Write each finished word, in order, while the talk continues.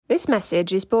This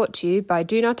message is brought to you by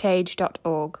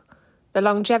DoNotAge.org, the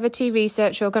longevity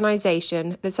research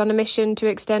organisation that's on a mission to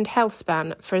extend health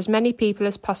span for as many people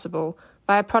as possible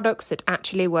via products that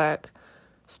actually work.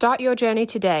 Start your journey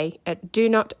today at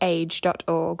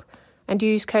DoNotAge.org and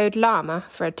use code LLAMA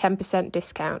for a 10%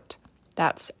 discount.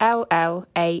 That's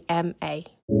LLAMA.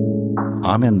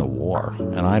 I'm in the war,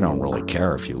 and I don't really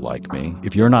care if you like me.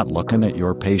 If you're not looking at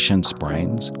your patients'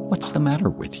 brains, what's the matter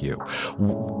with you?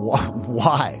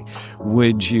 Why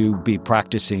would you be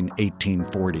practicing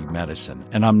 1840 medicine?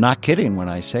 And I'm not kidding when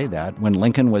I say that. When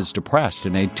Lincoln was depressed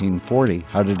in 1840,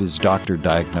 how did his doctor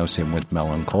diagnose him with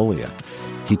melancholia?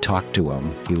 He talked to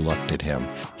him. He looked at him.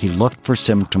 He looked for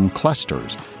symptom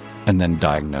clusters and then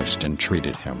diagnosed and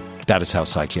treated him. That is how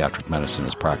psychiatric medicine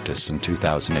is practiced in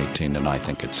 2018, and I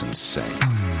think it's insane.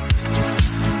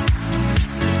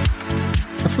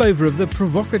 A flavour of the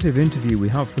provocative interview we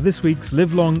have for this week's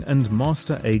Live Long and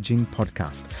Master Aging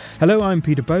podcast. Hello, I'm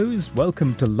Peter Bowes.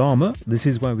 Welcome to LLAMA. This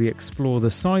is where we explore the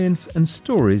science and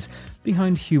stories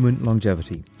behind human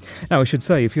longevity. Now, I should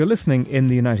say, if you're listening in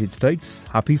the United States,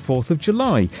 happy 4th of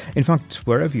July. In fact,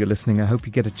 wherever you're listening, I hope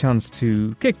you get a chance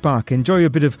to kick back, enjoy a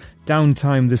bit of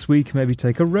downtime this week, maybe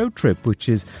take a road trip, which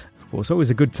is it's always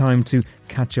a good time to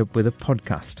catch up with a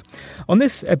podcast. On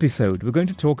this episode, we're going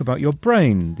to talk about your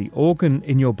brain, the organ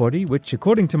in your body, which,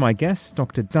 according to my guest,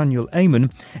 Dr. Daniel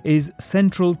Amen, is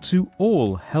central to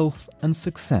all health and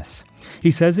success.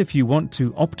 He says if you want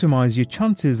to optimize your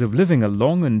chances of living a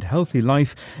long and healthy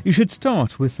life, you should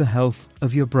start with the health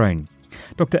of your brain.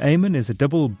 Dr. Amen is a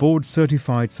double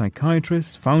board-certified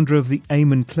psychiatrist, founder of the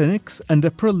Amen Clinics, and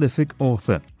a prolific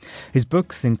author. His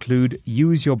books include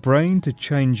Use Your Brain to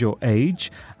Change Your Age,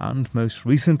 and most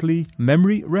recently,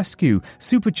 Memory Rescue,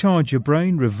 Supercharge Your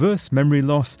Brain, Reverse Memory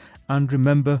Loss, and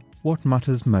Remember What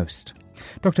Matters Most.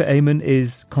 Dr. Amen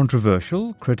is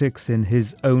controversial. Critics in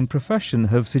his own profession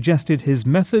have suggested his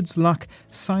methods lack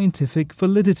scientific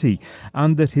validity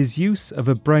and that his use of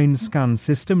a brain scan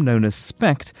system known as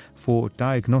SPECT for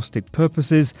diagnostic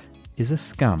purposes is a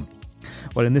scam.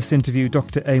 Well, in this interview,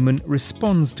 Dr. Amen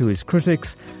responds to his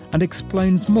critics and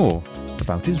explains more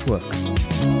about his work.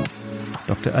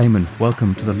 Dr. Amen,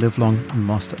 welcome to the Live Long and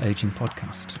Master Aging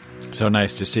podcast. So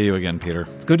nice to see you again, Peter.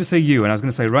 It's good to see you. And I was going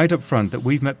to say right up front that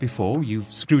we've met before.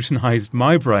 You've scrutinised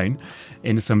my brain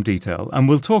in some detail, and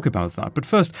we'll talk about that. But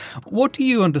first, what do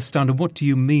you understand and what do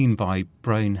you mean by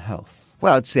brain health?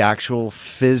 Well, it's the actual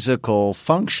physical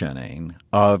functioning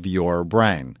of your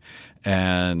brain.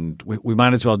 And we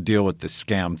might as well deal with the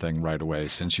scam thing right away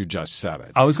since you just said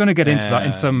it. I was going to get into that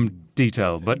in some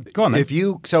detail, but go on then.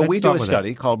 We do a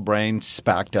study called Brain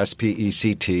SPECT,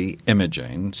 S-P-E-C-T,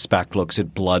 imaging. SPECT looks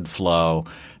at blood flow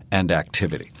and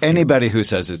activity. Anybody who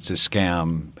says it's a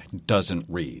scam doesn't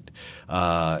read.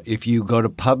 If you go to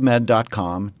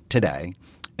PubMed.com today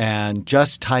and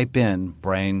just type in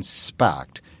Brain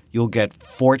SPECT, you'll get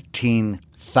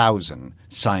 14,000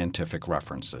 scientific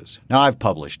references. Now, I've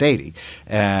published 80,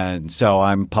 and so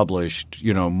I'm published,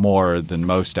 more than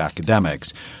most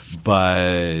academics,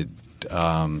 but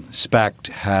SPECT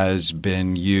has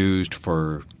been used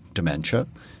for dementia,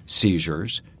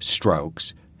 seizures,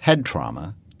 strokes, head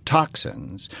trauma,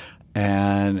 toxins,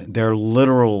 and there are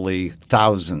literally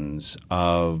thousands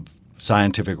of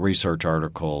scientific research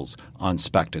articles on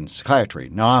SPECT in psychiatry.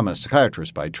 Now, I'm a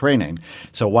psychiatrist by training,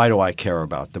 so why do I care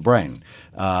about the brain?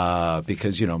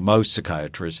 Because, most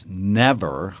psychiatrists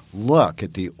never look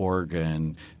at the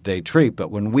organ they treat. But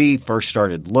when we first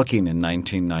started looking in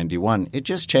 1991, it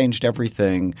just changed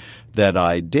everything that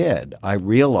I did. I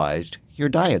realized your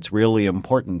diet's really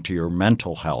important to your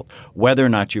mental health. Whether or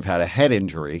not you've had a head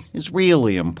injury is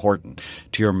really important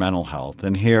to your mental health.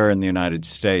 And here in the United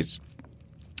States,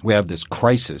 we have this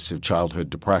crisis of childhood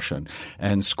depression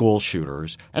and school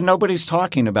shooters, and nobody's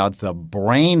talking about the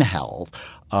brain health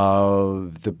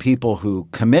of the people who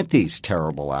commit these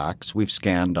terrible acts. We've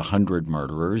scanned 100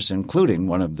 murderers, including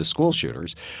one of the school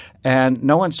shooters, and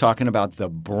no one's talking about the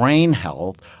brain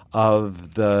health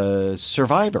of the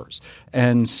survivors.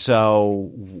 And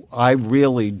so I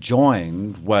really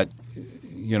joined what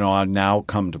I now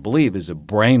come to believe is a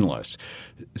brainless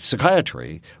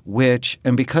psychiatry,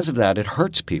 and because of that, it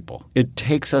hurts people. It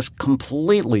takes us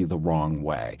completely the wrong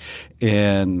way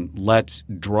in let's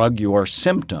drug your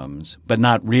symptoms, but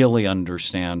not really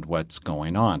understand what's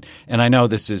going on. And I know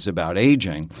this is about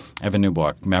aging. I have a new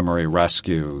book, Memory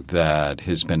Rescue, that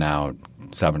has been out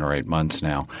 7 or 8 months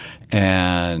now.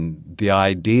 And the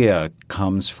idea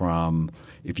comes from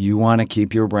if you want to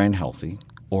keep your brain healthy,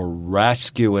 or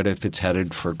rescue it if it's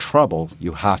headed for trouble,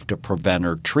 you have to prevent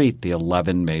or treat the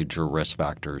 11 major risk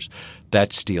factors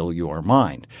that steal your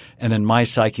mind. And in my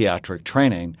psychiatric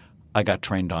training, I got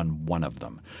trained on one of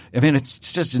them. I mean,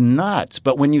 it's just nuts.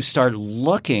 But when you start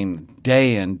looking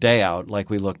day in, day out, like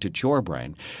we looked at your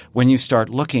brain, when you start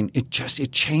looking, it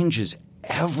changes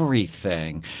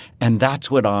everything. And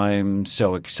that's what I'm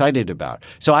so excited about.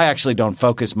 So I actually don't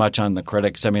focus much on the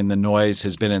critics. I mean, the noise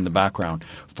has been in the background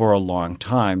for a long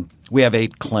time. We have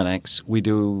 8 clinics. We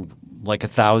do like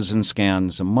 1,000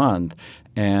 scans a month.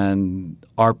 And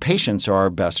our patients are our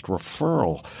best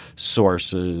referral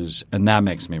sources, and that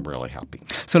makes me really happy.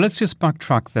 So let's just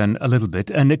backtrack then a little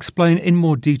bit and explain in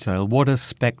more detail what a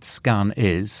SPECT scan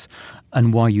is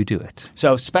and why you do it.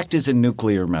 So SPECT is a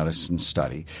nuclear medicine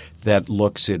study that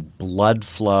looks at blood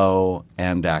flow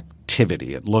and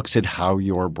activity. It looks at how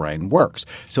your brain works.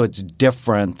 So it's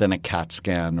different than a CAT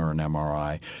scan or an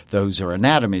MRI. Those are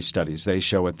anatomy studies. They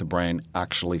show what the brain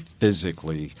actually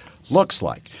physically looks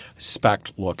like.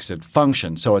 SPECT looks at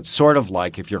function. So it's sort of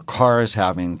like if your car is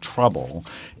having trouble,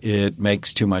 it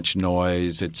makes too much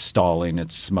noise, it's stalling,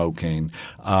 it's smoking.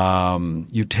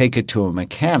 You take it to a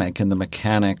mechanic and the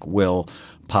mechanic will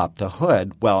pop the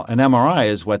hood. Well, an MRI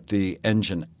is what the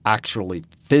engine actually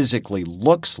physically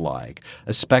looks like.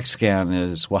 A SPECT scan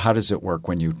is, well, how does it work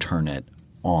when you turn it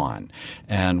on?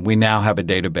 And we now have a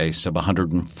database of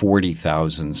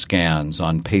 140,000 scans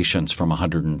on patients from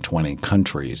 120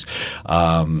 countries.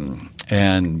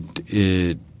 And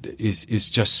it is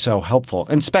just so helpful.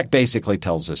 And SPECT basically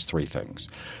tells us 3 things: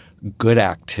 good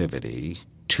activity,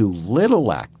 too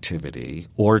little activity,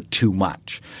 or too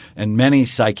much. And many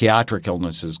psychiatric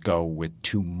illnesses go with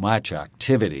too much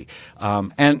activity.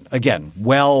 And again,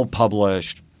 well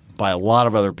published by a lot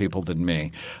of other people than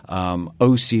me.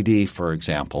 OCD, for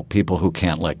example, people who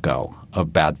can't let go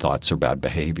of bad thoughts or bad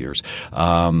behaviors.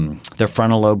 Their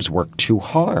frontal lobes work too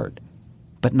hard.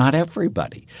 But not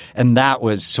everybody. And that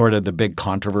was sort of the big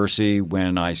controversy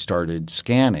when I started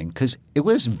scanning, because it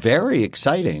was very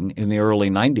exciting in the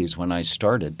early 90s when I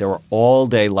started. There were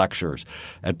all-day lectures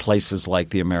at places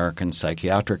like the American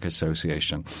Psychiatric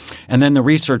Association. And then the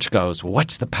research goes, well,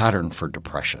 what's the pattern for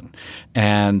depression?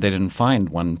 And they didn't find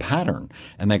one pattern.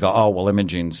 And they go, oh, well,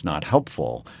 imaging's not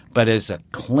helpful. But as a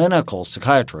clinical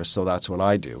psychiatrist, so that's what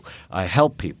I do, I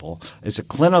help people. As a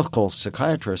clinical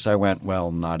psychiatrist, I went,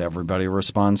 well, not everybody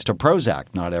responds to Prozac.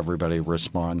 Not everybody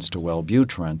responds to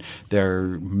Wellbutrin. There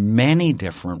are many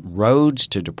different roads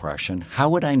to depression. How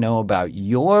would I know about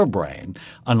your brain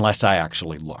unless I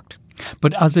actually looked?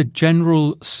 But as a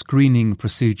general screening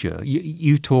procedure,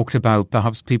 you talked about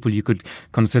perhaps people you could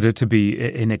consider to be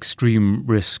in extreme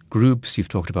risk groups. You've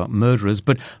talked about murderers.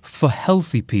 But for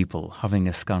healthy people having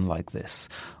a scan like this,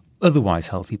 otherwise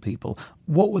healthy people,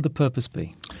 what would the purpose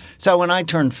be? So when I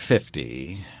turned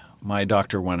 50, my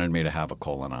doctor wanted me to have a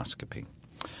colonoscopy.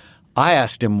 I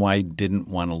asked him why he didn't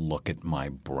want to look at my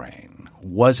brain.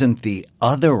 Wasn't the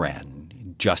other end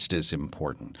just as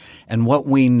important? And what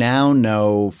we now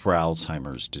know for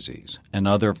Alzheimer's disease and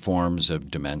other forms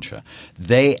of dementia,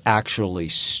 they actually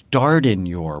start in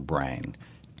your brain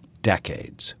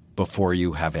decades before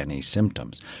you have any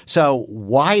symptoms. So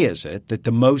why is it that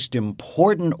the most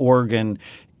important organ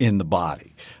in the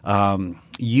body,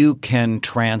 you can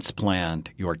transplant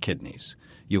your kidneys,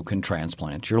 you can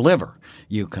transplant your liver,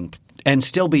 you can and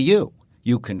still be you.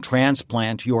 You can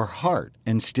transplant your heart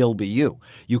and still be you.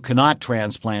 You cannot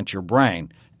transplant your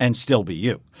brain and still be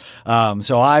you.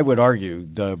 So I would argue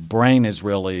the brain is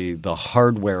really the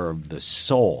hardware of the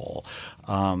soul.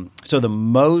 So the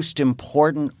most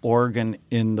important organ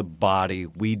in the body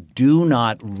we do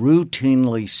not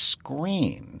routinely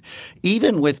screen,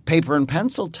 even with paper and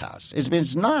pencil tests.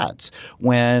 It's nuts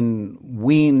when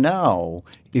we know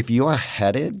if you're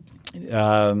headed –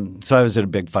 so I was at a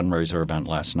big fundraiser event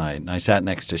last night, and I sat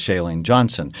next to Shailene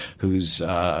Johnson, who's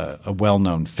a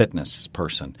well-known fitness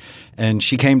person. And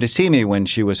she came to see me when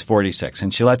she was 46,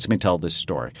 and she lets me tell this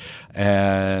story.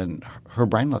 And her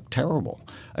brain looked terrible.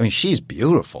 I mean, she's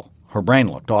beautiful. Her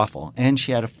brain looked awful. And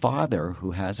she had a father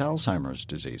who has Alzheimer's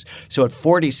disease. So at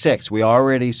 46, we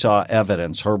already saw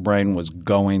evidence her brain was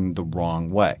going the wrong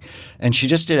way. And she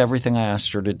just did everything I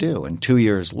asked her to do. And 2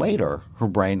 years later, her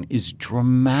brain is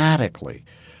dramatically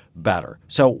better.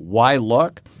 So why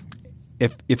look?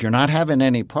 If you're not having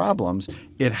any problems,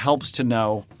 it helps to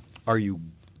know, are you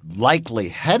likely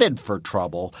headed for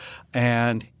trouble?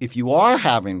 And if you are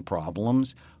having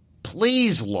problems,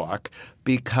 please look,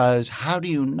 because how do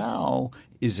you know?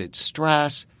 Is it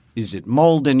stress? Is it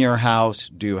mold in your house?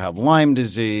 Do you have Lyme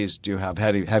disease? Do you have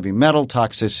heavy metal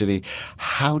toxicity?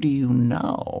 How do you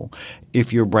know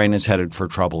if your brain is headed for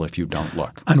trouble if you don't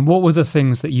look? And what were the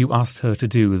things that you asked her to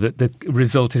do that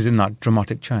resulted in that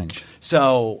dramatic change?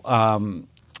 So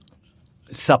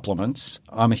supplements.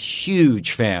 I'm a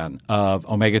huge fan of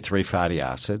omega-3 fatty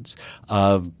acids,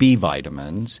 of B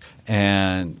vitamins,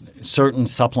 and certain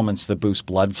supplements that boost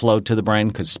blood flow to the brain,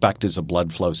 because SPECT is a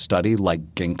blood flow study,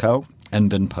 like ginkgo and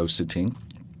vinpocetine.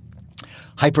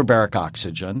 Hyperbaric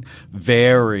oxygen,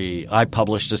 I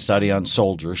published a study on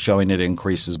soldiers showing it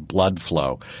increases blood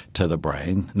flow to the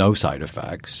brain, no side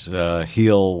effects,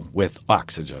 heal with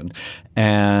oxygen,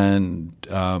 and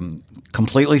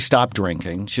completely stopped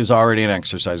drinking. She was already an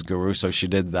exercise guru, so she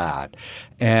did that.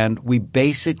 And we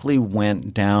basically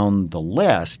went down the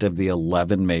list of the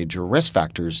 11 major risk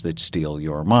factors that steal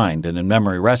your mind. And in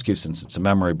Memory Rescue, since it's a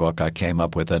memory book, I came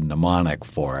up with a mnemonic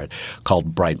for it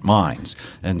called Bright Minds.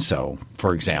 And so,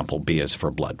 for example, B is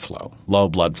for blood flow. Low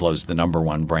blood flow is the number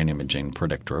one brain imaging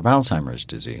predictor of Alzheimer's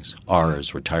disease. R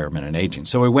is retirement and aging.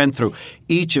 So we went through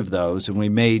each of those and we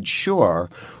made sure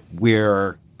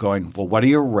we're going, well, what are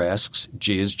your risks?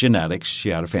 G is genetics. She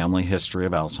had a family history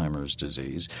of Alzheimer's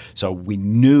disease. So we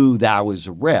knew that was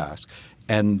a risk.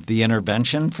 And the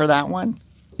intervention for that one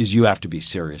is you have to be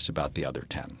serious about the other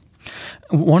 10.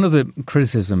 One of the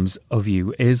criticisms of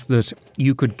you is that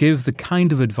you could give the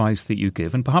kind of advice that you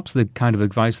give, and perhaps the kind of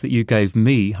advice that you gave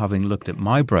me, having looked at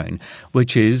my brain,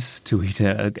 which is to eat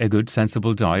a good,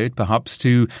 sensible diet, perhaps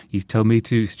you told me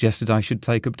to suggested I should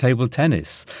take up table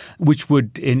tennis, which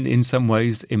would in some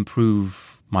ways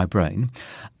improve my brain.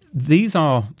 These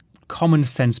are common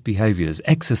sense behaviors,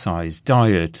 exercise,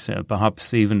 diet,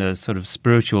 perhaps even a sort of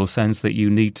spiritual sense that you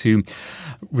need to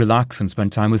relax and spend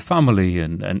time with family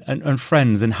and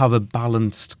friends and have a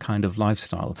balanced kind of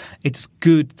lifestyle. It's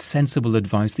good, sensible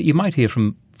advice that you might hear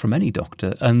from any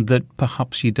doctor, and that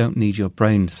perhaps you don't need your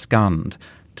brain scanned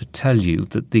to tell you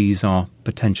that these are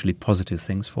potentially positive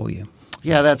things for you.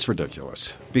 Yeah, that's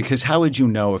ridiculous, because how would you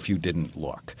know if you didn't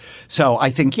look? So I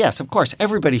think, yes, of course,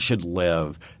 everybody should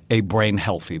live a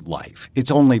brain-healthy life. It's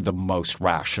only the most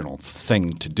rational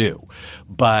thing to do.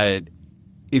 But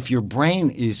if your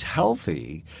brain is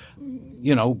healthy,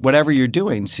 whatever you're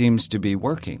doing seems to be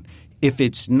working. If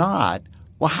it's not,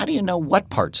 well, how do you know what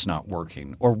part's not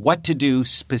working or what to do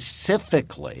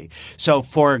specifically? So,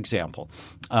 for example,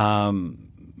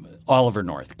 Oliver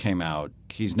North came out.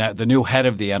 He's now the new head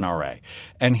of the NRA.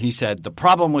 And he said the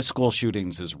problem with school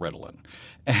shootings is Ritalin.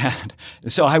 And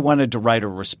so I wanted to write a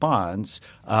response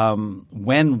when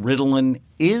Ritalin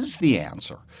is the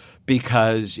answer.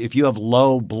 Because if you have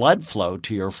low blood flow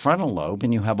to your frontal lobe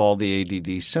and you have all the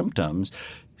ADD symptoms,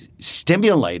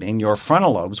 stimulating your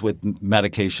frontal lobes with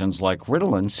medications like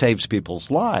Ritalin saves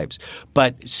people's lives.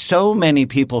 But so many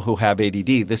people who have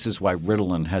ADD, this is why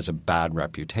Ritalin has a bad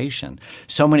reputation.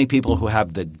 So many people who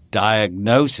have the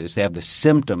diagnosis, they have the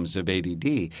symptoms of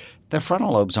ADD, their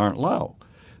frontal lobes aren't low.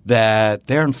 That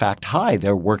they're in fact high.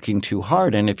 They're working too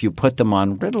hard. And if you put them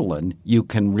on Ritalin, you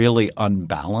can really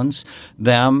unbalance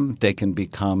them. They can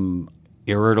become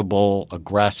irritable,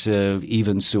 aggressive,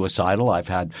 even suicidal. I've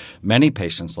had many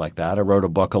patients like that. I wrote a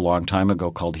book a long time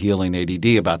ago called Healing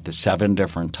ADD about the 7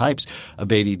 different types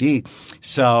of ADD.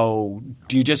 So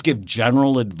do you just give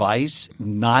general advice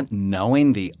not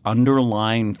knowing the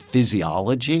underlying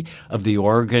physiology of the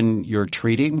organ you're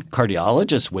treating?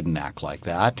 Cardiologists wouldn't act like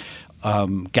that.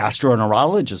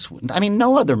 Gastroenterologists wouldn't. I mean,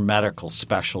 no other medical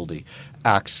specialty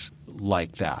acts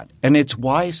like that. And it's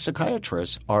why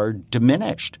psychiatrists are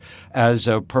diminished as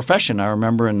a profession. I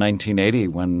remember in 1980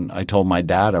 when I told my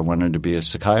dad I wanted to be a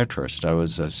psychiatrist. I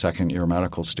was a second-year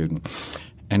medical student.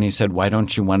 And he said, why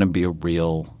don't you want to be a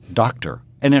real doctor?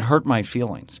 And it hurt my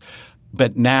feelings.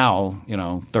 But now,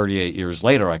 38 years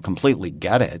later, I completely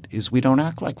get it, is we don't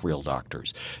act like real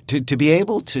doctors. To be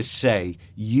able to say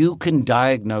you can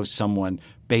diagnose someone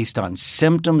based on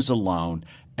symptoms alone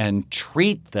and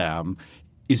treat them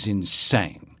is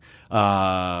insane.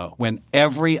 When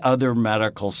every other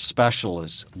medical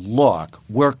specialist look,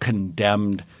 we're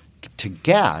condemned to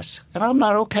guess, and I'm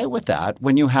not okay with that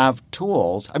when you have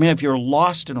tools. I mean, if you're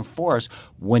lost in a forest,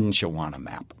 wouldn't you want a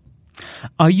map?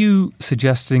 Are you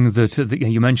suggesting that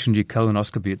you mentioned your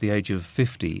colonoscopy at the age of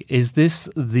 50? Is this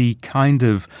the kind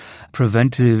of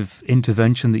preventive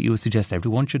intervention that you would suggest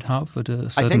everyone should have at a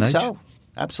certain age? I think so.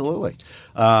 Absolutely.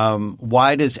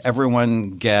 Why does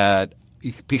everyone get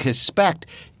 – because SPECT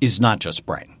is not just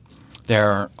brain.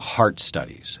 There are heart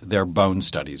studies, there are bone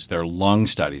studies, there are lung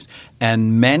studies.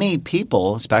 And many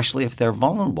people, especially if they're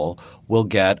vulnerable, will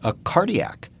get a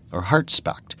cardiac or heart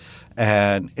SPECT.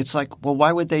 And it's like, well,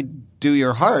 why would they do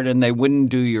your heart and they wouldn't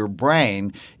do your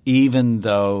brain, even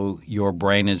though your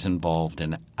brain is involved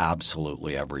in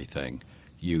absolutely everything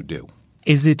you do?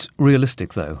 Is it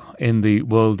realistic, though, in the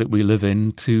world that we live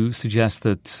in, to suggest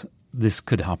that this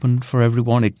could happen for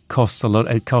everyone? It costs a lot.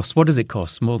 What does it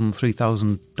cost? More than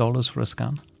 $3,000 for a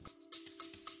scan?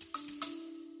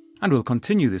 And we'll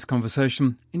continue this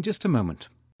conversation in just a moment.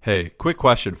 Hey, quick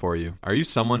question for you. Are you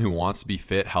someone who wants to be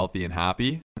fit, healthy, and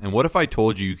happy? And what if I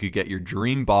told you you could get your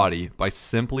dream body by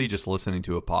simply just listening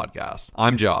to a podcast?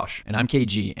 I'm Josh. And I'm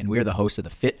KG, and we're the hosts of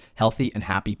the Fit, Healthy, and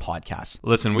Happy podcast.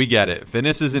 Listen, we get it.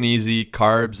 Fitness isn't easy.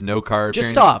 Carbs, no carbs. Just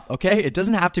stop, okay? It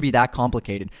doesn't have to be that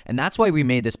complicated. And that's why we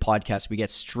made this podcast. We get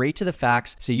straight to the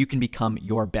facts so you can become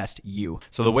your best you.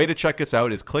 So the way to check us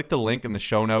out is click the link in the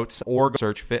show notes or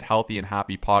search Fit, Healthy, and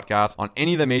Happy podcast on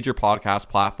any of the major podcast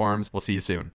platforms. We'll see you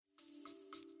soon.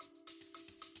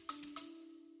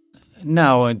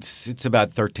 No, it's about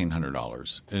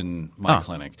 $1,300 in my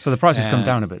clinic. So the price has come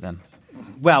down a bit then.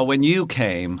 Well, when you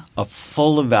came, a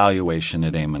full evaluation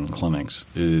at Amen Clinics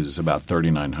is about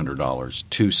 $3,900.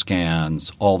 2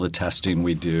 scans, all the testing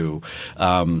we do.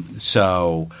 I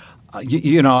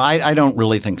don't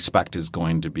really think SPECT is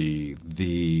going to be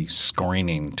the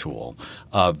screening tool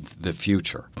of the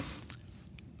future.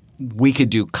 We could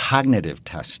do cognitive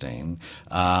testing.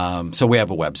 So we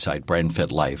have a website,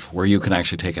 BrainFit Life, where you can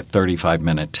actually take a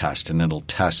 35-minute test and it'll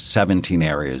test 17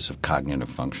 areas of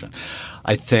cognitive function.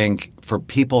 I think for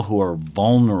people who are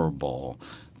vulnerable,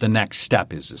 the next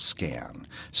step is a scan.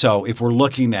 So if we're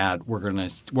looking at we're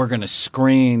going to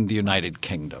screen the United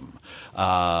Kingdom,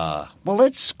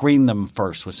 let's screen them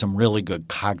first with some really good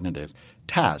cognitive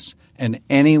tests. And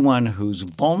anyone who's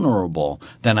vulnerable,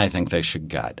 then I think they should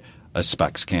get a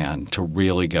SPECT scan to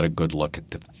really get a good look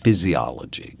at the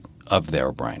physiology of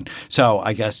their brain. So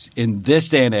I guess in this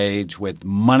day and age with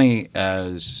money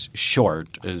as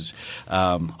short as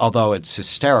although it's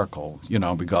hysterical,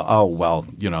 we go,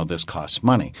 this costs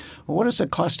money. Well, what does it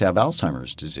cost to have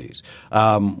Alzheimer's disease?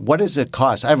 What does it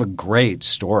cost? I have a great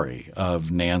story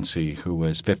of Nancy, who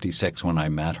was 56 when I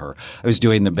met her. I was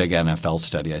doing the big NFL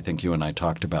study. I think you and I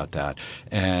talked about that.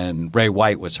 And Ray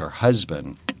White was her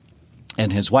husband.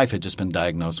 And his wife had just been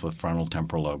diagnosed with frontal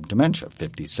temporal lobe dementia,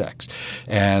 56.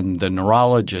 And the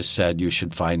neurologist said you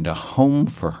should find a home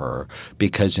for her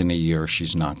because in a year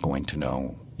she's not going to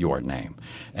know your name.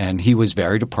 And he was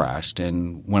very depressed.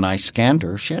 And when I scanned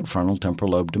her, she had frontal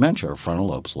temporal lobe dementia. Her frontal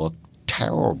lobes looked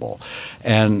terrible.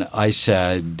 And I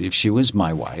said, if she was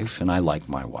my wife, and I like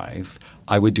my wife,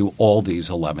 I would do all these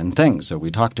 11 things that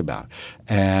we talked about.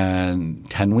 And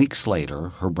 10 weeks later,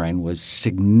 her brain was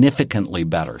significantly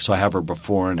better. So I have her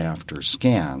before and after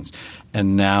scans.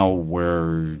 And now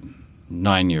we're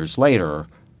 9 years later,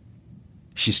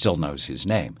 she still knows his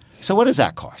name. So what does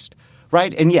that cost?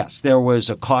 Right? And yes, there was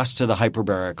a cost to the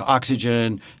hyperbaric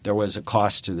oxygen. There was a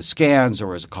cost to the scans. There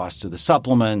was a cost to the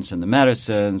supplements and the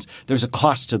medicines. There's a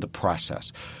cost to the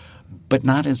process, but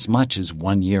not as much as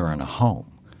 1 year in a home.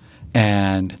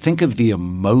 And think of the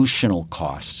emotional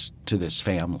costs to this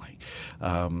family.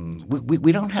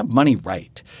 We don't have money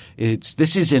right.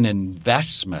 This is an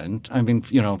investment. I mean,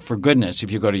 for goodness,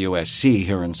 if you go to USC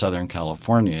here in Southern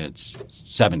California, it's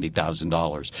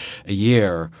 $70,000 a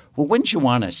year. Well, wouldn't you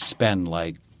want to spend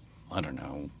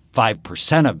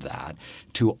 5% of that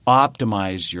to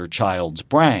optimize your child's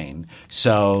brain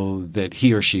so that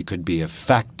he or she could be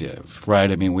effective,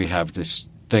 right? I mean, we have this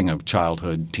thing of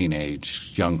childhood,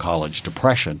 teenage, young college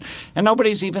depression, and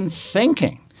nobody's even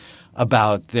thinking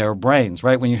about their brains,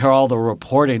 right? When you hear all the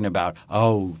reporting about,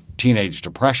 teenage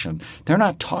depression, they're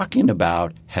not talking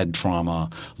about head trauma,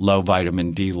 low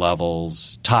vitamin D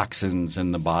levels, toxins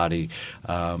in the body.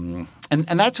 And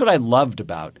that's what I loved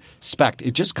about SPECT.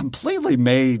 It just completely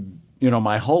made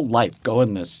my whole life go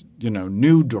in this,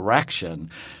 new direction,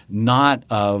 not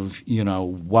of,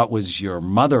 what was your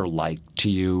mother like to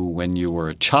you when you were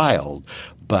a child,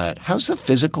 but how's the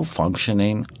physical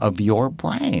functioning of your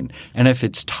brain? And if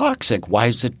it's toxic, why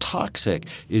is it toxic?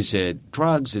 Is it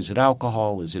drugs? Is it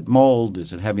alcohol? Is it mold?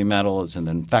 Is it heavy metal? Is it an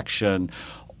infection?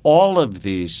 All of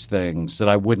these things that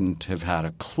I wouldn't have had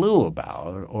a clue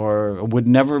about or would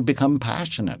never become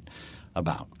passionate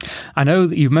about. I know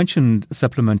that you've mentioned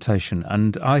supplementation,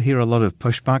 and I hear a lot of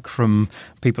pushback from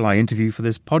people I interview for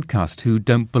this podcast who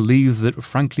don't believe that,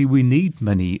 frankly, we need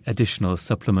many additional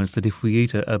supplements, that if we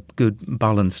eat a good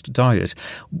balanced diet,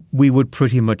 we would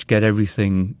pretty much get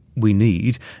everything we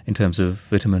need in terms of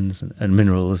vitamins and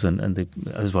minerals and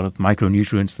as well as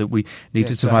micronutrients that we need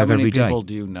to survive every day. How many people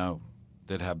do you know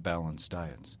that have balanced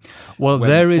diets. Well, when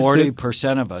there is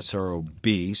 40% of us are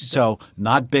obese, so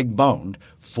not big boned.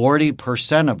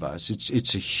 40% of us,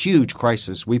 it's a huge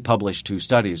crisis. We published 2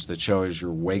 studies that show as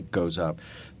your weight goes up,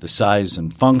 the size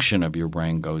and function of your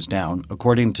brain goes down.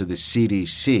 According to the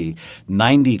CDC,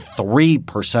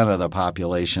 93% of the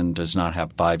population does not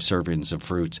have 5 servings of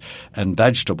fruits and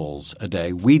vegetables a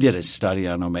day. We did a study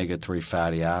on omega-3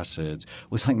 fatty acids.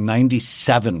 It was like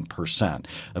 97%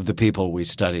 of the people we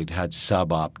studied had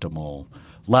suboptimal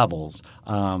levels.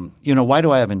 Why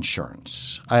do I have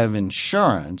insurance? I have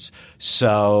insurance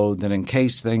so that in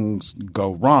case things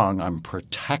go wrong, I'm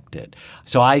protected.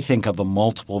 So I think of a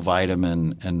multiple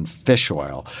vitamin and fish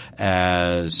oil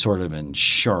as sort of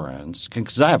insurance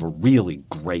because I have a really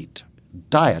great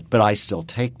diet, but I still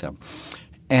take them.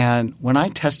 And when I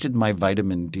tested my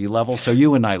vitamin D level, so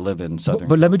you and I live in Southern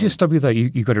But let me California. just stop you there.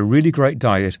 You've got a really great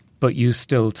diet, but you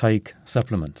still take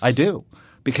supplements. I do.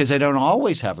 Because I don't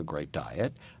always have a great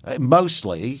diet.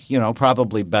 Mostly,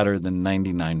 probably better than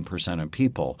 99% of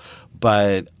people.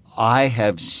 But I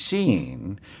have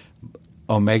seen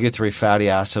omega-3 fatty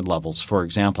acid levels. For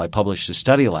example, I published a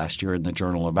study last year in the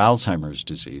Journal of Alzheimer's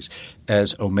Disease.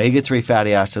 As omega-3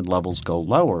 fatty acid levels go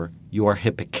lower, your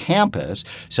hippocampus,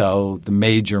 so the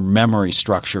major memory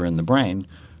structure in the brain,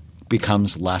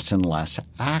 becomes less and less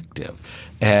active.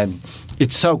 And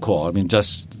it's so cool. I mean,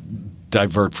 just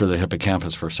divert for the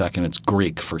hippocampus for a second. It's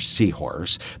Greek for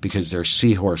seahorse because they're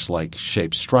seahorse-like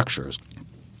shaped structures.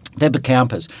 The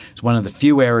hippocampus is one of the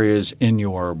few areas in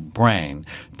your brain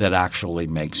that actually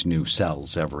makes new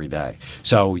cells every day.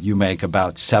 So you make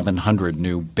about 700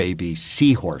 new baby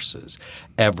seahorses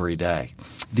every day.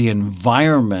 The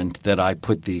environment that I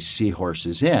put these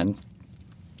seahorses in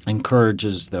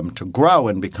encourages them to grow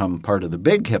and become part of the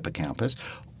big hippocampus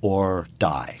or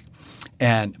die.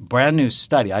 And brand new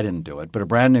study, I didn't do it, but a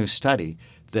brand new study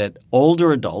that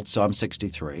older adults, so I'm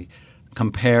 63,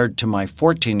 compared to my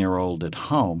 14-year-old at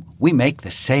home, we make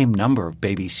the same number of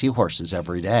baby seahorses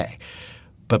every day.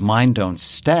 But mine don't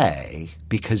stay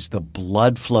because the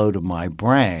blood flow to my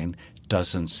brain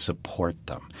doesn't support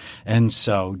them. And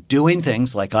so doing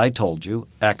things like I told you,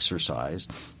 exercise,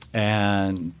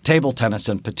 and table tennis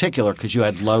in particular because you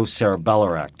had low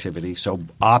cerebellar activity, so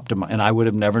and I would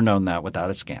have never known that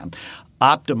without a scan.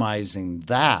 Optimizing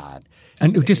that.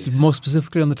 And just more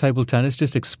specifically on the table tennis,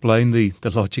 just explain the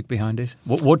logic behind it.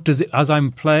 What does it, as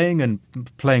I'm playing and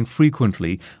playing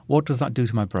frequently, what does that do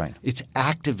to my brain? It's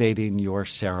activating your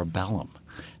cerebellum.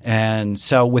 And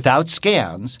so without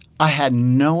scans, I had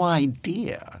no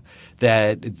idea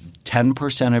that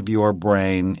 10% of your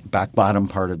brain, back bottom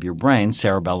part of your brain,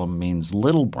 cerebellum means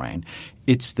little brain,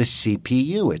 it's the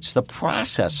CPU, it's the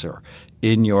processor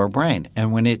in your brain.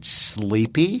 And when it's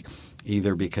sleepy,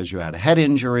 either because you had a head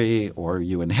injury or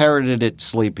you inherited it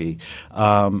sleepy,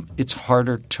 it's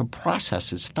harder to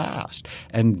process as fast.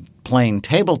 And playing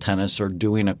table tennis or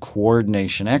doing a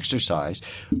coordination exercise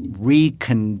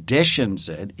reconditions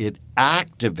it, it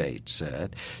activates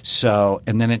it,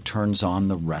 and then it turns on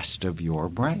the rest of your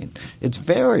brain. It's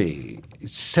very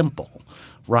simple,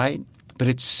 right? But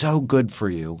it's so good for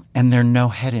you, and there are no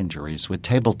head injuries with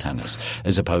table tennis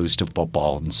as opposed to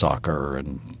football and soccer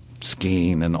and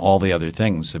skiing and all the other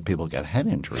things that people get head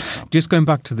injuries from. Just going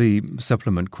back to the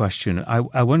supplement question,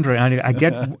 I wonder, I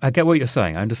get what you're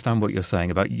saying. I understand what you're saying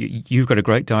about you've got a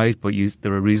great diet, but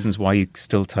there are reasons why you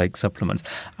still take supplements.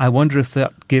 I wonder if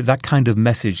that kind of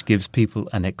message gives people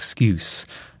an excuse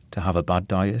to have a bad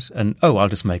diet and, I'll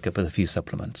just make up with a few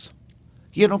supplements.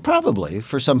 Probably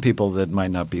for some people that might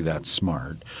not be that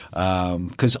smart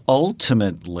because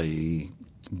ultimately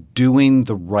doing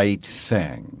the right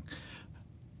thing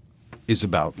is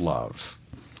about love.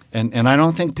 And I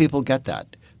don't think people get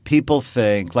that. People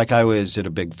think – like I was at a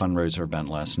big fundraiser event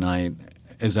last night,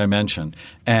 as I mentioned,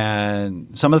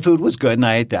 and some of the food was good and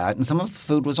I ate that, and some of the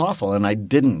food was awful and I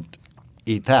didn't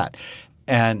eat that.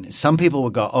 And some people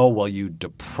would go, oh, well, you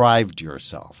deprived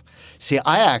yourself. See,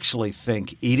 I actually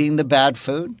think eating the bad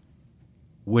food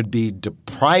would be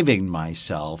depriving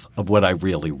myself of what I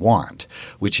really want,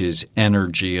 which is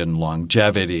energy and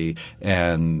longevity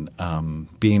and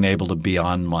being able to be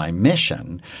on my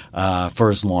mission for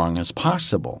as long as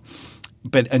possible.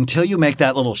 But until you make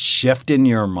that little shift in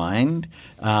your mind,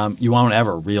 you won't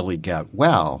ever really get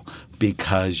well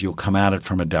because you'll come at it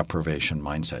from a deprivation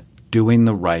mindset. Doing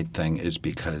the right thing is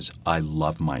because I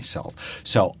love myself.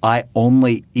 So I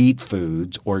only eat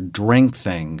foods or drink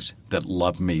things that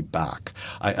love me back.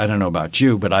 I don't know about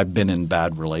you, but I've been in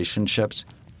bad relationships.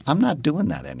 I'm not doing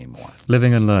that anymore.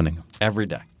 Living and learning. Every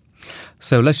day.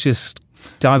 So let's just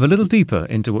Dive a little deeper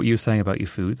into what you're saying about your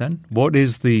food then. What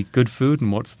is the good food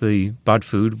and what's the bad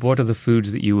food? What are the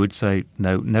foods that you would say,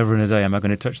 no, never in a day am I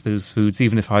going to touch those foods,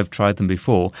 even if I've tried them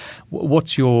before?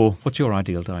 What's your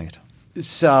ideal diet?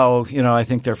 So, I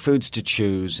think there are foods to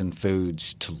choose and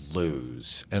foods to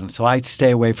lose. And so I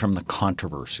stay away from the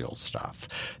controversial stuff.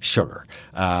 Sugar.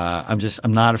 I'm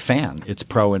not a fan. It's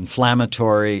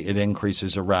pro-inflammatory. It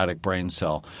increases erratic brain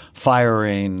cell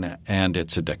firing, and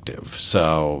it's addictive.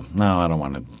 So, no, I don't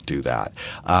want to do that.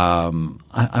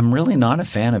 I'm really not a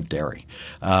fan of dairy.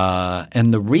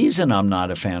 And the reason I'm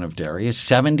not a fan of dairy is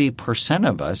 70%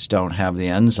 of us don't have the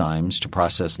enzymes to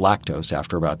process lactose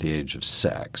after about the age of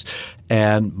 6.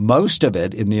 And most of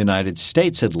it, in the United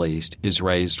States at least, is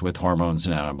raised with hormones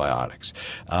and antibiotics.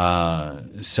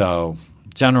 So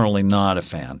generally not a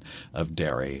fan of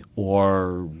dairy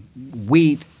or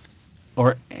wheat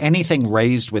or anything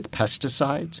raised with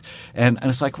pesticides. And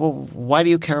it's like, well, why do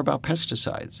you care about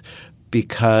pesticides?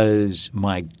 Because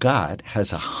my gut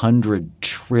has 100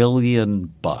 trillion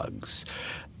bugs.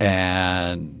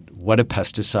 And what do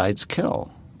pesticides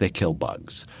kill? They kill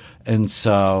bugs. And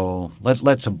so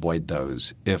let's avoid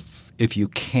those if you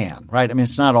can, right? I mean,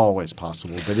 it's not always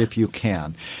possible, but if you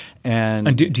can.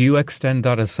 And do you extend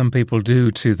that, as some people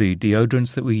do, to the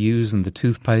deodorants that we use and the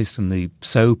toothpaste and the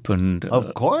soap? And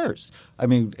Of course. I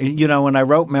mean, when I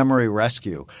wrote Memory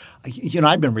Rescue,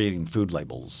 I've been reading food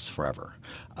labels forever.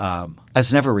 I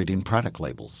was never reading product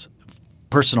labels.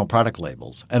 Personal product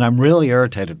labels. And I'm really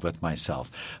irritated with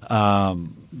myself.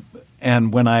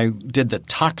 And when I did the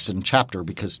toxin chapter,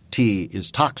 because T is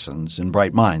toxins in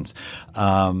Bright Minds,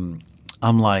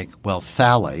 I'm like, well,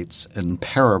 phthalates and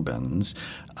parabens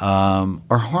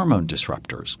are hormone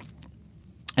disruptors.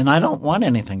 And I don't want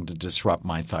anything to disrupt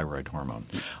my thyroid hormone.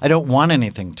 I don't want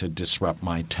anything to disrupt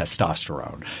my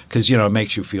testosterone because, it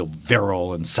makes you feel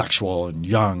virile and sexual and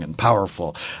young and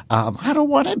powerful. I don't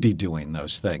want to be doing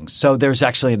those things. So there's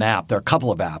actually an app. There are a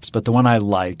couple of apps, but the one I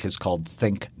like is called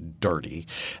Think Dirty.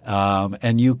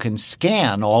 And you can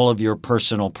scan all of your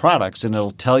personal products and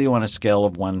it'll tell you on a scale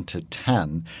of 1 to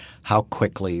 10 how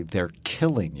quickly they're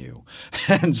killing you.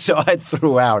 And so I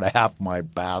threw out half my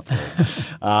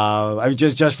bathroom.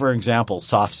 Just for example,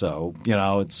 soft soap,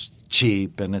 it's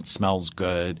cheap and it smells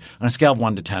good. On a scale of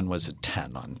 1 to 10 was a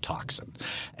 10 on toxin.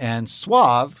 And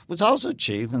Suave was also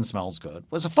cheap and smells good,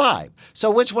 was a 5.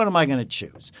 So which one am I going to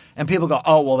choose? And people go,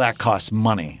 oh, well, that costs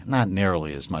money. Not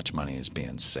nearly as much money as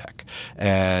being sick.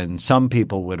 And some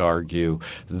people would argue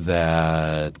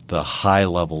that the high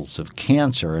levels of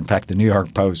cancer – in fact, the New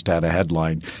York Post had a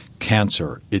headline –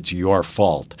 cancer, it's your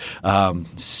fault.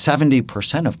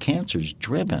 70% of cancer is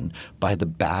driven by the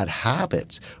bad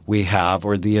habits we have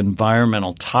or the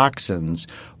environmental toxins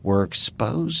we're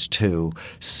exposed to.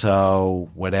 So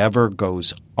whatever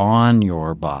goes on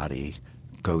your body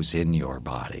goes in your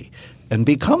body and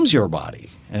becomes your body.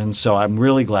 And so I'm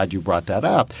really glad you brought that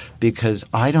up because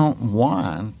I don't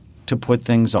want to put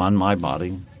things on my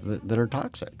body that are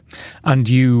toxic. And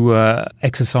you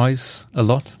exercise a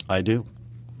lot? I do.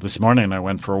 This morning I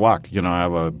went for a walk. I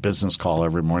have a business call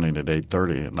every morning at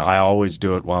 8:30, and I always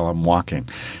do it while I'm walking.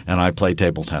 And I play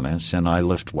table tennis, and I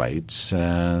lift weights,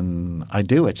 and I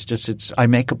do. I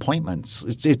make appointments.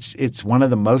 It's one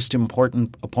of the most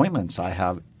important appointments I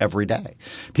have every day.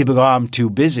 People go, I'm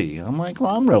too busy. I'm like,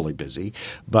 well, I'm really busy,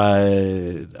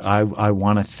 but I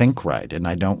want to think right, and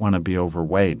I don't want to be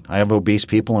overweight. I have obese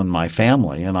people in my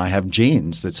family, and I have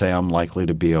genes that say I'm likely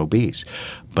to be obese,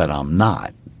 but I'm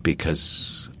not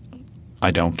because I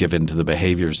don't give in to the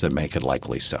behaviors that make it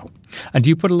likely so. And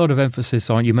you put a lot of emphasis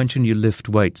on – you mentioned you lift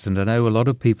weights, and I know a lot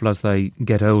of people as they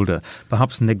get older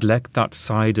perhaps neglect that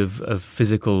side of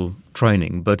physical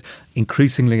training, but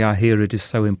increasingly I hear it is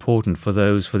so important for the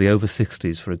over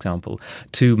 60s, for example,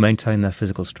 to maintain their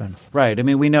physical strength. Right. I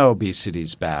mean, we know obesity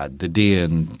is bad. The D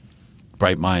in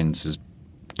Bright Minds is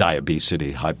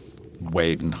diabesity, high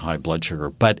weight and high blood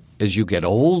sugar. But as you get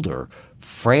older,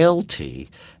 frailty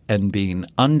and being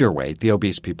underweight – the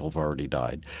obese people have already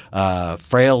died.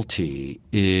 Frailty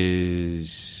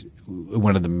is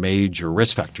one of the major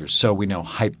risk factors. So we know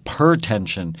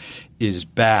hypertension is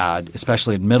bad,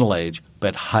 especially in middle age,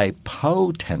 but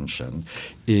hypotension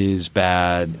is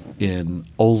bad in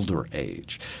older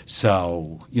age.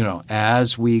 So,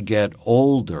 as we get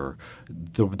older,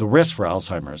 the risk for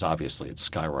Alzheimer's, obviously, it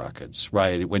skyrockets,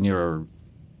 right? When you're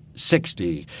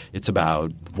 60, it's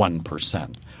about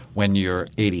 1%. When you're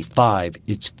 85,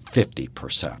 it's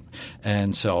 50%.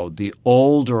 And so the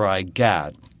older I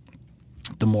get,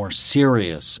 the more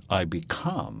serious I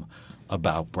become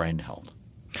about brain health.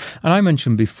 And I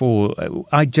mentioned before,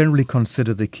 I generally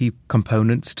consider the key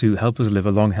components to help us live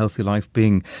a long, healthy life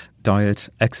being diet,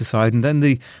 exercise, and then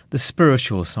the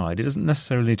spiritual side. It doesn't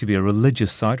necessarily need to be a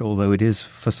religious side, although it is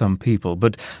for some people,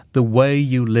 but the way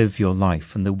you live your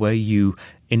life and the way you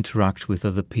interact with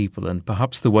other people, and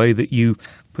perhaps the way that you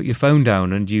put your phone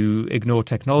down and you ignore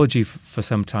technology for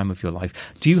some time of your life.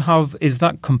 Is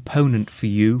that component for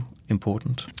you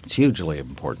important? It's hugely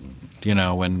important. You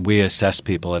know, when we assess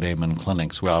people at Amen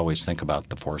Clinics, we always think about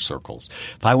the 4 circles.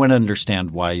 If I want to understand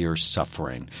why you're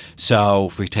suffering, so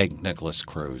if we take Nicholas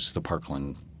Cruz, the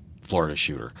Parkland, Florida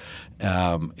shooter,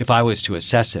 if I was to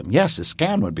assess him, yes, a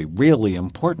scan would be really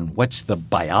important. What's the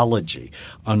biology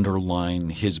underlying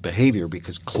his behavior?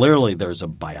 Because clearly there's a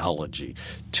biology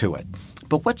to it.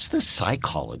 But what's the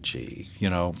psychology, you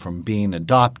know, from being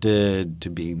adopted to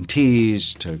being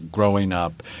teased to growing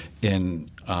up in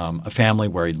a family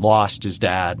where he lost his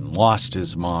dad and lost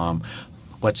his mom?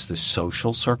 What's the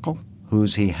social circle?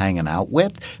 Who's he hanging out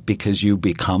with? Because you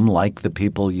become like the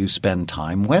people you spend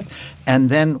time with. And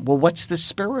then, well, what's the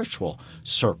spiritual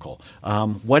circle?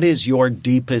 What is your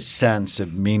deepest sense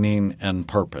of meaning and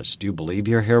purpose? Do you believe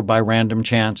you're here by random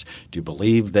chance? Do you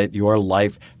believe that your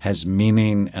life has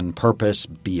meaning and purpose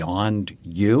beyond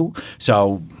you?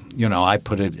 So, you know, I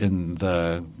put it in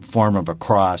the form of a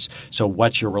cross. So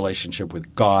what's your relationship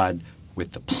with God,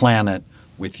 with the planet,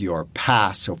 with your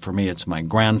past? So for me, it's my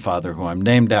grandfather, who I'm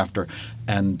named after,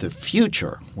 and the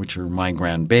future, which are my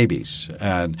grandbabies.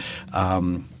 And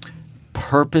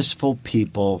purposeful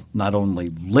people not only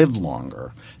live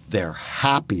longer, they're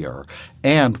happier,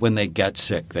 and when they get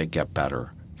sick, they get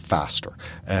better faster.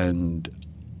 And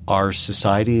our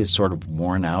society has sort of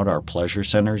worn out our pleasure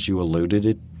centers. You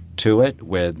alluded to it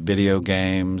with video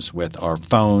games, with our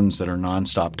phones that are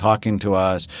nonstop talking to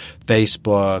us,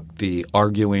 Facebook, the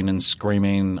arguing and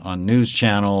screaming on news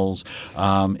channels.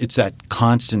 It's that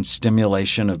constant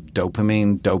stimulation of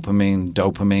dopamine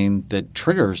that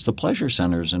triggers the pleasure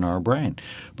centers in our brain.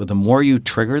 But the more you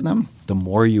trigger them, the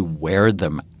more you wear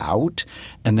them out,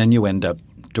 and then you end up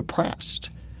depressed.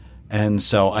 And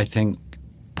so I think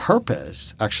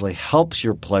purpose actually helps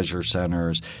your pleasure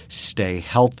centers stay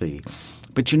healthy.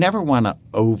 But you never want to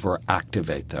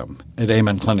overactivate them. At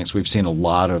Amen Clinics, we've seen a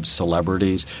lot of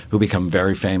celebrities who become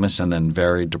very famous and then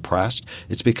very depressed.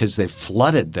 It's because they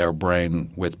flooded their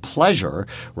brain with pleasure,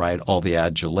 right, all the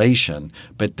adulation,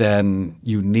 but then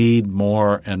you need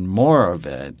more and more of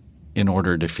it in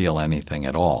order to feel anything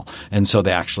at all. And so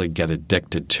they actually get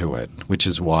addicted to it, which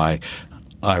is why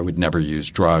I would never use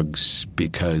drugs,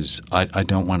 because I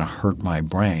don't want to hurt my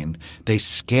brain. They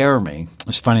scare me.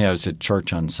 It's funny, I was at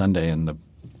church on Sunday and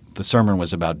the sermon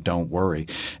was about don't worry.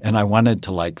 And I wanted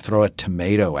to throw a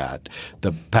tomato at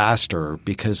the pastor,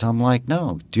 because I'm like,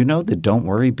 no, do you know that don't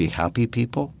worry, be happy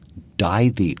people die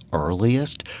the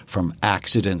earliest from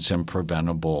accidents and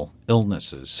preventable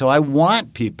illnesses? So I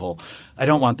want people – I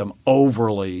don't want them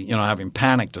overly, having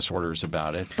panic disorders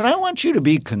about it, but I want you to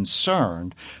be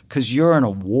concerned because you're in a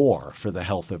war for the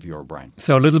health of your brain.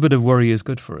 So a little bit of worry is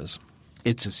good for us.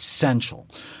 It's essential.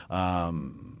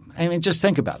 Just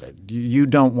think about it. You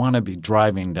don't want to be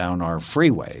driving down our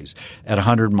freeways at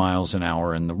 100 miles an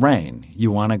hour in the rain.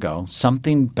 You want to go,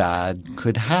 something bad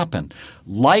could happen.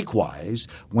 Likewise,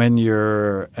 when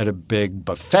you're at a big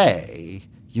buffet,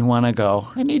 you want to go,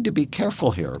 I need to be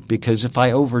careful here, because if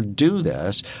I overdo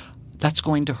this, that's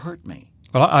going to hurt me.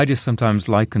 Well, I just sometimes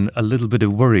liken a little bit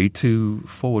of worry to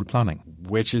forward planning.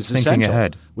 Which is thinking essential.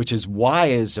 Ahead. Which is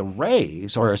why, as a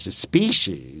race or as a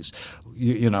species,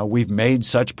 we've made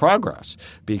such progress,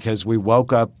 because we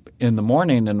woke up in the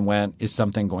morning and went, is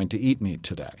something going to eat me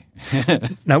today?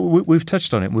 Now, we've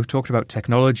touched on it. We've talked about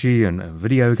technology and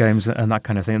video games and that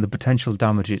kind of thing, and the potential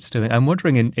damage it's doing. I'm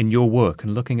wondering, in your work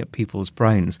and looking at people's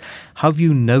brains, have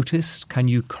you noticed, can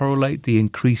you correlate the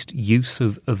increased use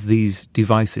of these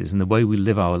devices and the way we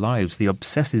live our lives, the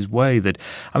obsessive way that,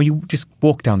 you just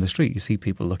walk down the street, you see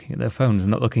people looking at their phones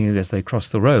and not looking as they cross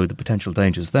the road, the potential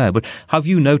dangers there. But have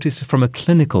you noticed from a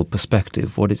clinical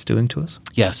perspective what it's doing to us?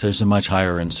 Yes, there's a much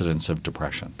higher incidence of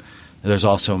depression. There's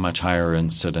also a much higher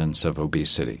incidence of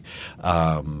obesity,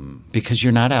 because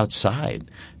you're not outside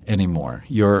anymore.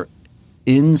 You're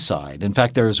inside. In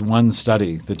fact, there was one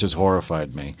study that just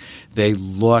horrified me. They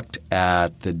looked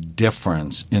at the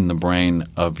difference in the brain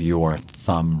of your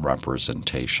thumb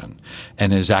representation,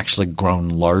 and it has actually grown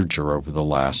larger over the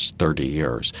last 30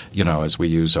 years, as we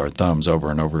use our thumbs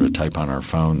over and over to type on our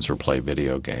phones or play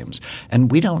video games.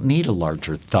 And we don't need a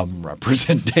larger thumb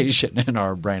representation in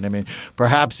our brain.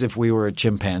 Perhaps if we were a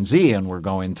chimpanzee and we're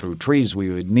going through trees,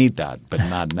 we would need that, but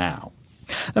not now.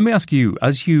 Let me ask you,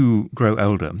 as you grow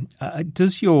older,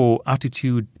 does your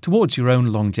attitude towards your own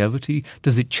longevity,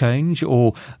 does it change?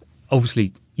 Or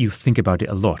obviously you think about it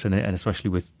a lot, and especially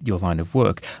with your line of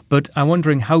work, but I'm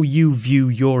wondering how you view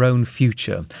your own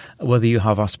future, whether you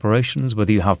have aspirations,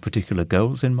 whether you have particular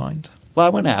goals in mind. Well, I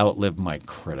want to outlive my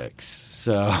critics,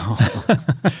 so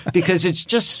because it's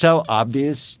just so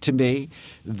obvious to me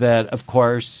that, of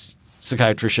course,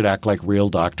 psychiatrists should act like real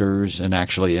doctors and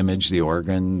actually image the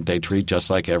organ they treat just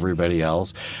like everybody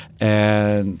else.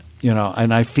 And,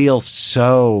 and I feel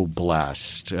so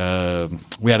blessed. We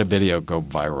had a video go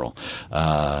viral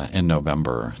in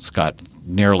November. It's got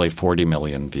nearly 40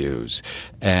 million views.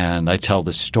 And I tell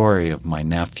the story of my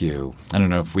nephew. I don't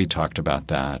know if we talked about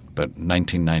that, but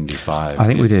 1995. I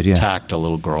think we did, yes. Attacked a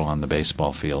little girl on the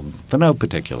baseball field for no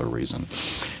particular reason.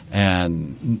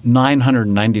 And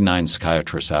 999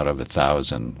 psychiatrists out of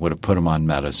 1,000 would have put him on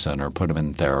medicine or put him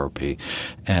in therapy.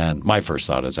 And my first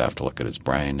thought is I have to look at his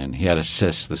brain. And he had a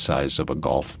cyst the size of a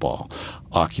golf ball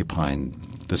occupying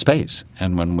the space.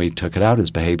 And when we took it out, his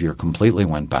behavior completely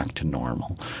went back to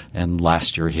normal. And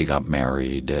last year he got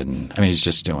married. And he's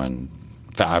just doing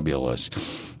fabulous.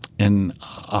 And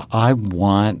I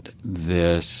want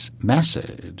this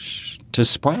message to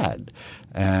spread.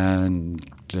 And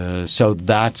so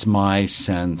that's my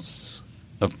sense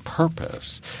of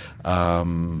purpose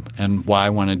and why I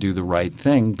want to do the right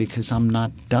thing, because I'm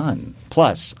not done.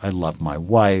 Plus, I love my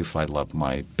wife. I love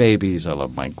my babies. I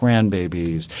love my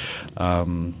grandbabies. I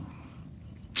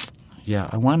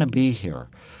want to be here.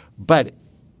 But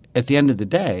at the end of the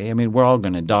day, we're all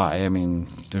going to die.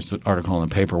 There's an article in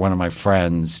the paper. One of my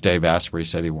friends, Dave Asprey,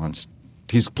 said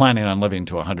he's planning on living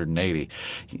to 180.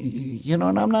 And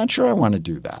I'm not sure I want to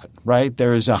do that, right?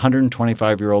 There's a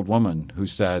 125-year-old woman who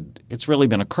said it's really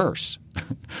been a curse,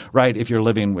 right? If you're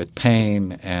living with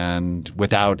pain and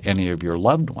without any of your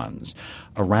loved ones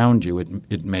around you,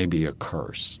 it may be a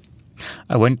curse.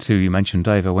 You mentioned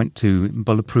Dave, I went to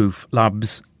Bulletproof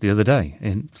Labs the other day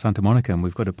in Santa Monica, and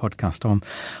we've got a podcast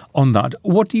on that.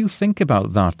 What do you think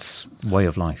about that way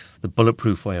of life, the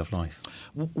bulletproof way of life?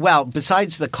 Well,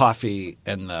 besides the coffee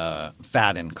and the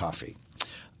fat in coffee.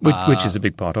 Which is a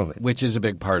big part of it. Which is a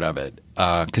big part of it,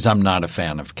 because I'm not a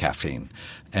fan of caffeine.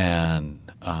 And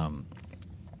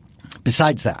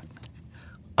besides that,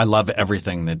 I love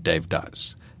everything that Dave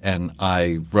does. And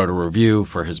I wrote a review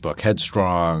for his book,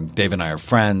 Headstrong. Dave and I are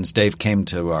friends. Dave came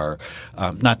to our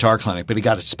not to our clinic, but he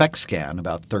got a SPECT scan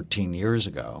about 13 years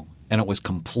ago. And it was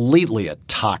completely a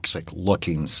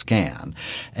toxic-looking scan.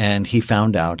 And he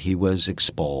found out he was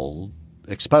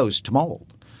exposed to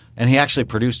mold. And he actually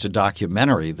produced a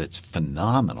documentary that's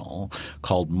phenomenal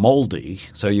called Moldy.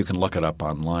 So you can look it up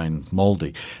online,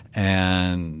 Moldy.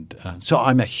 And so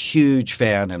I'm a huge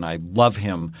fan, and I love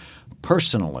him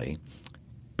personally.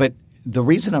 But the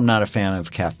reason I'm not a fan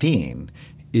of caffeine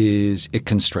is it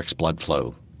constricts blood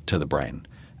flow to the brain.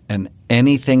 And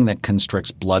anything that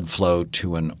constricts blood flow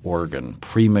to an organ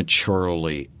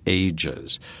prematurely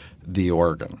ages the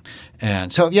organ.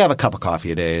 And so if you have a cup of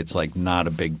coffee a day, it's like not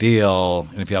a big deal.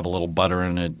 And if you have a little butter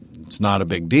in it, it's not a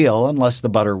big deal unless the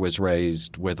butter was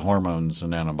raised with hormones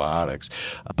and antibiotics.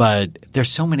 But there's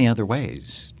so many other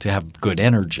ways to have good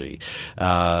energy.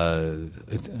 I'm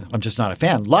just not a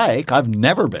fan. Like I've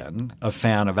never been a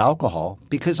fan of alcohol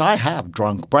because I have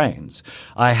drunk brains.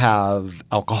 I have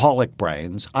alcoholic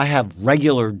brains. I have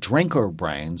regular drinker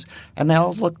brains, and they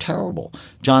all look terrible.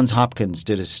 Johns Hopkins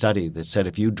did a study that said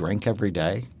if you drink every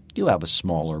day, you have a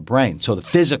smaller brain. So the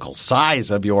physical size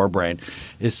of your brain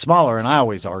is smaller. And I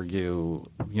always argue,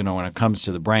 when it comes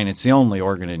to the brain, it's the only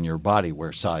organ in your body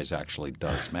where size actually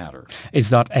does matter. Is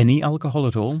that any alcohol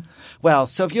at all? Well,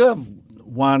 so if you have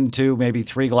 1, 2, maybe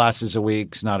 3 glasses a week,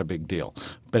 it's not a big deal.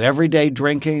 But everyday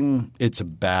drinking, it's a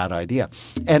bad idea.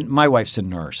 And my wife's a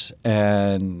nurse.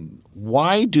 And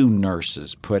why do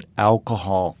nurses put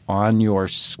alcohol on your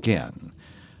skin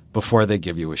before they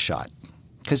give you a shot?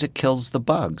 Because it kills the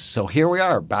bugs. So here we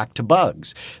are, back to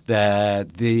bugs. The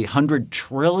 100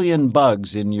 trillion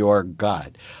bugs in your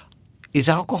gut. Is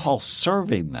alcohol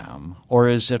serving them or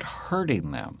is it hurting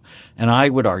them? And I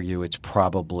would argue it's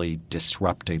probably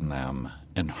disrupting them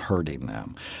and hurting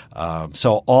them.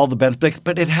 So all the benefits,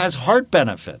 but it has heart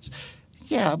benefits.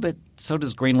 Yeah, but so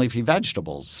does green leafy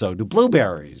vegetables. So do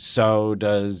blueberries. So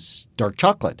does dark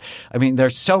chocolate.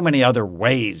 There's so many other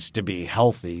ways to be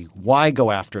healthy. Why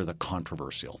go after the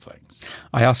controversial things?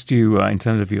 I asked you in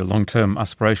terms of your long-term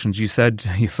aspirations, you said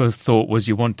your first thought was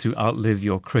you want to outlive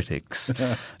your critics.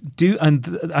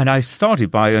 And I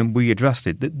started by, and we addressed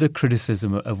it, the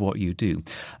criticism of what you do.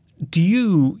 Do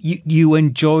you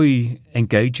enjoy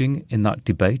engaging in that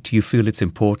debate? Do you feel it's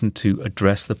important to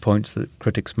address the points that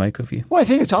critics make of you? Well, I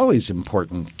think it's always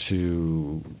important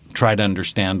to try to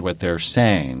understand what they're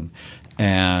saying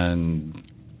and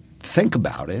think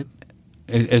about it,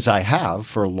 as I have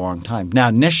for a long time. Now,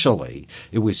 initially,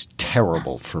 it was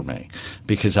terrible for me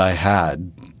because I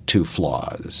had two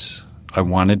flaws. I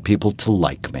wanted people to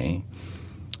like me,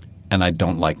 and I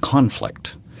don't like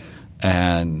conflict.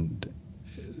 And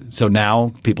so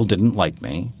now people didn't like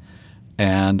me,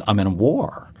 and I'm in a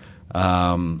war.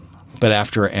 But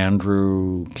after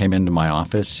Andrew came into my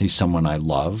office, he's someone I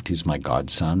loved. He's my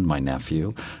godson, my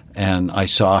nephew. And I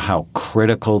saw how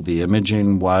critical the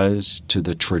imaging was to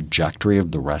the trajectory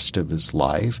of the rest of his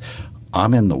life.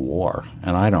 I'm in the war,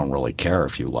 and I don't really care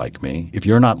if you like me. If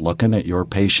you're not looking at your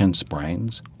patient's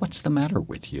brains, what's the matter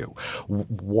with you?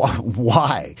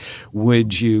 Why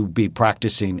would you be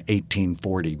practicing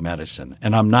 1840 medicine?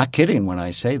 And I'm not kidding when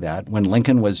I say that. When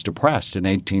Lincoln was depressed in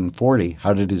 1840,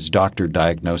 how did his doctor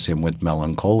diagnose him with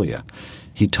melancholia?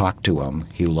 He talked to him.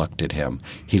 He looked at him.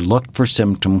 He looked for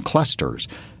symptom clusters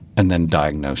and then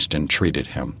diagnosed and treated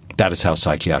him. That is how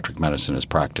psychiatric medicine is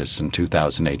practiced in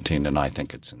 2018, and I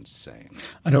think it's insane.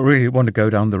 I don't really want to go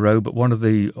down the road, but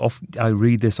I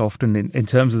read this often in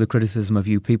terms of the criticism of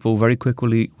you. People very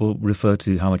quickly will refer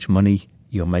to how much money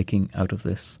you're making out of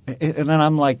this. And then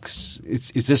I'm like,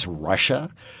 is this Russia?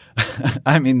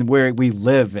 I mean, where we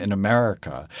live in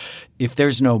America, if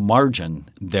there's no margin,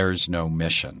 there's no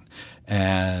mission.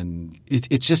 And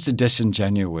it's just a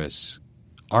disingenuous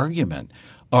argument.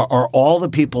 Are all the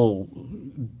people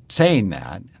saying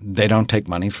that they don't take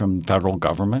money from the federal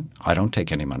government? I don't take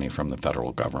any money from the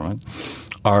federal government.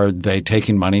 Are they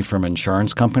taking money from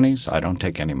insurance companies? I don't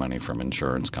take any money from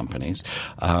insurance companies.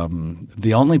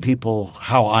 The only people –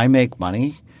 how I make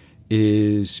money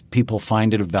is people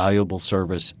find it a valuable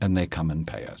service and they come and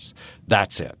pay us.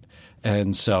 That's it.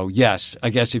 And so, yes, I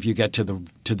guess if you get to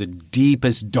the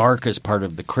deepest, darkest part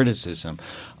of the criticism,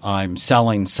 I'm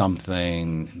selling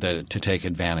something to take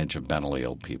advantage of mentally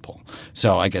ill people.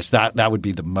 So I guess that would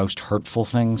be the most hurtful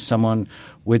thing someone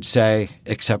would say,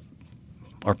 except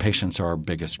our patients are our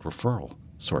biggest referral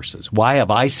sources. Why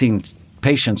have I seen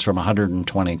patients from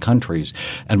 120 countries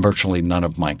and virtually none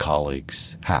of my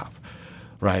colleagues have?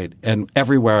 Right. And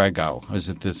everywhere I go, I was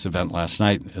at this event last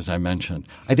night, as I mentioned,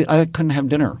 I couldn't have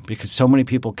dinner because so many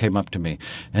people came up to me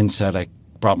and said, I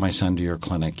brought my son to your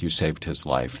clinic. You saved his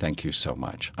life. Thank you so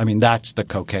much. I mean, that's the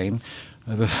cocaine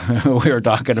we were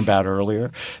talking about earlier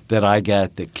that I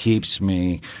get that keeps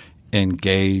me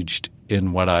engaged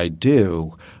in what I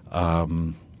do. I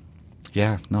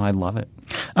love it.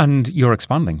 And you're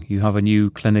expanding. You have a new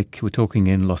clinic. We're talking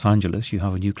in Los Angeles. You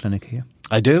have a new clinic here.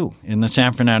 I do, in the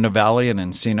San Fernando Valley in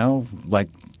Encino, like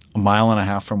a mile and a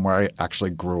half from where I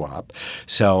actually grew up.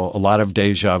 So a lot of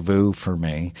deja vu for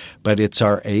me. But it's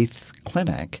our 8th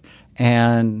clinic,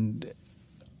 and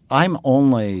I'm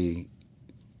only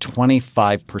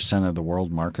 25% of the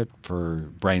world market for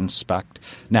brain SPECT.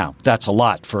 Now, that's a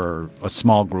lot for a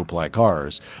small group like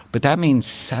ours, but that means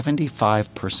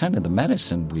 75% of the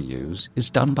medicine we use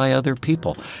is done by other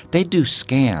people. They do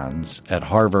scans at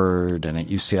Harvard and at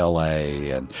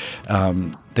UCLA,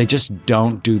 and they just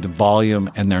don't do the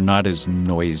volume, and they're not as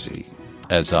noisy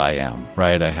as I am,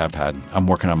 right? I'm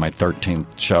working on my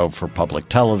 13th show for public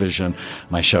television.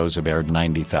 My shows have aired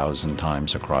 90,000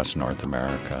 times across North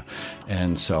America.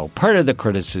 And so part of the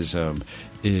criticism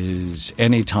is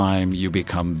anytime you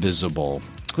become visible,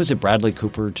 was it Bradley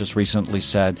Cooper just recently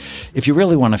said, if you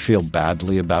really want to feel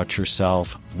badly about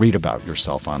yourself, read about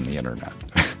yourself on the internet.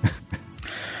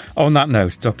 On that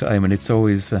note, Dr. Amen, it's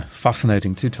always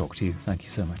fascinating to talk to you. Thank you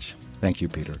so much. Thank you,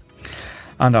 Peter.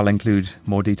 And I'll include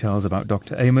more details about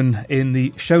Dr. Amen in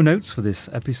the show notes for this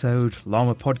episode,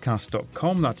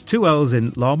 lamapodcast.com. That's 2 L's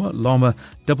in Lama, Lama,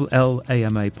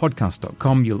 LLAMA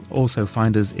podcast.com. You'll also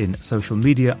find us in social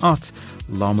media at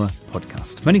Lama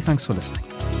Podcast. Many thanks for listening.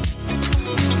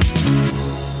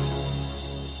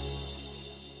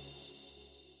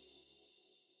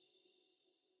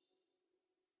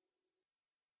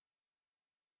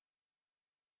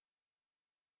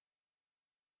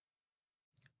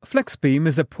 FlexBeam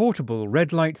is a portable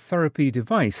red light therapy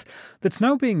device that's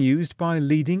now being used by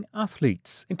leading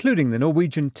athletes, including the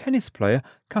Norwegian tennis player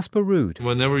Casper Ruud.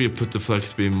 Whenever you put the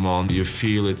FlexBeam on, you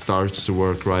feel it starts to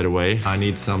work right away. I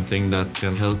need something that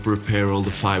can help repair all the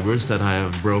fibers that I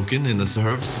have broken in the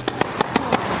nerves.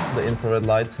 The infrared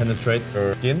lights penetrate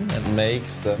your skin and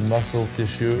makes the muscle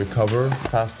tissue recover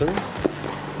faster.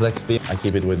 FlexBeam, I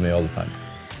keep it with me all the time.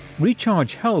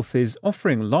 Recharge Health is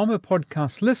offering Llama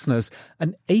Podcast listeners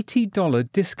an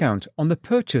 $80 discount on the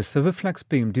purchase of a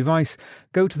FlexBeam device.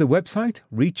 Go to the website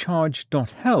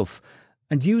recharge.health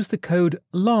and use the code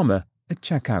LLAMA at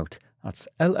checkout. That's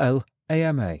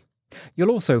LLAMA.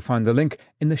 You'll also find the link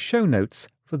in the show notes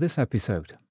for this episode.